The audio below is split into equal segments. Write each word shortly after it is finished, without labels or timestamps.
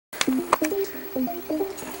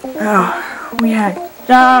Oh, we had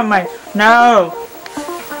so much snow.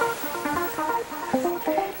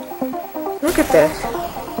 Look at this.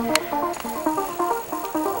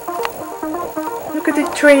 Look at the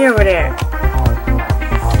tree over there.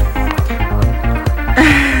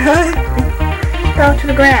 Fell to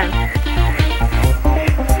the ground.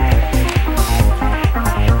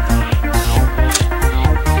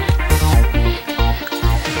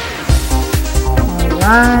 A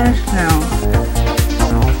lot of snow.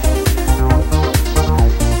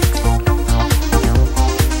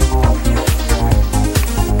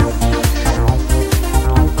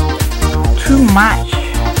 Too much.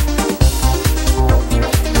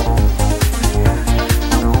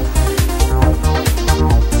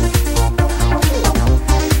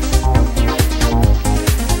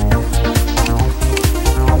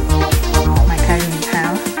 My cousin's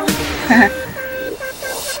house.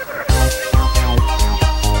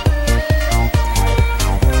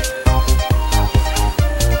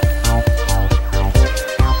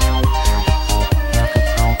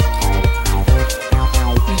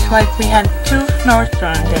 It's like we had 2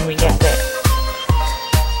 snowstorms and we get there.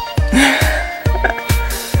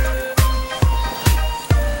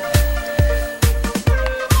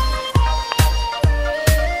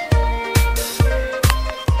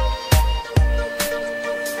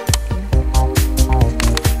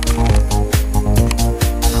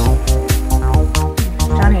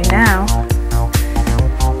 Sunny now.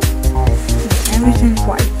 Everything's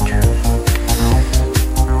white.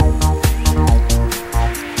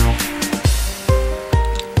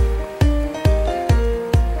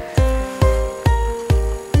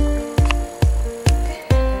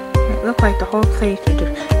 Look like the whole place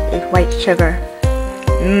is white sugar.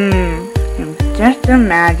 Just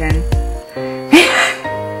imagine.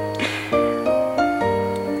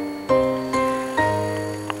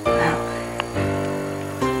 Wow.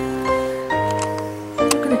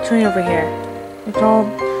 Look at the tree over here. It's all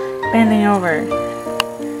bending over.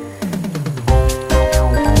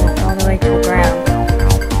 All the way to the ground.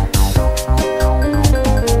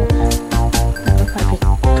 It looks like it's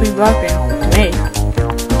pretty broken to me.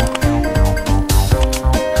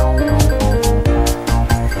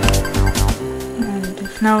 The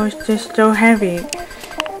snow is just so heavy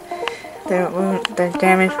that it won't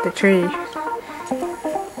damage the tree.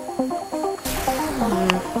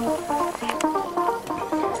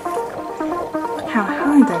 How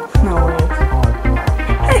high that snow is.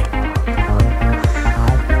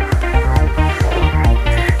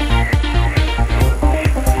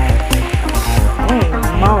 Holy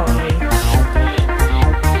moly.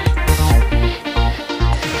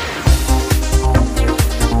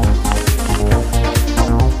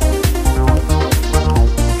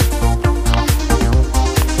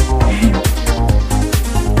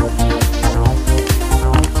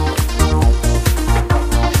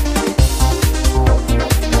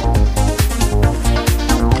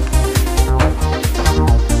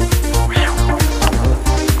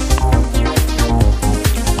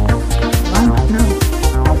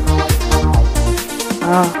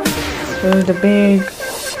 Oh, there was a big,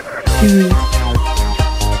 huge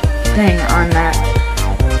thing on that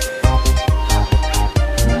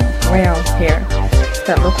whale here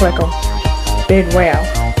that looked like a big whale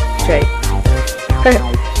shape.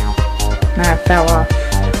 Now it fell off.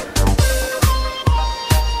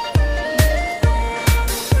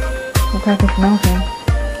 Looks like it's melting.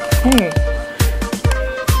 Hey,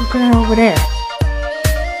 look at that over there.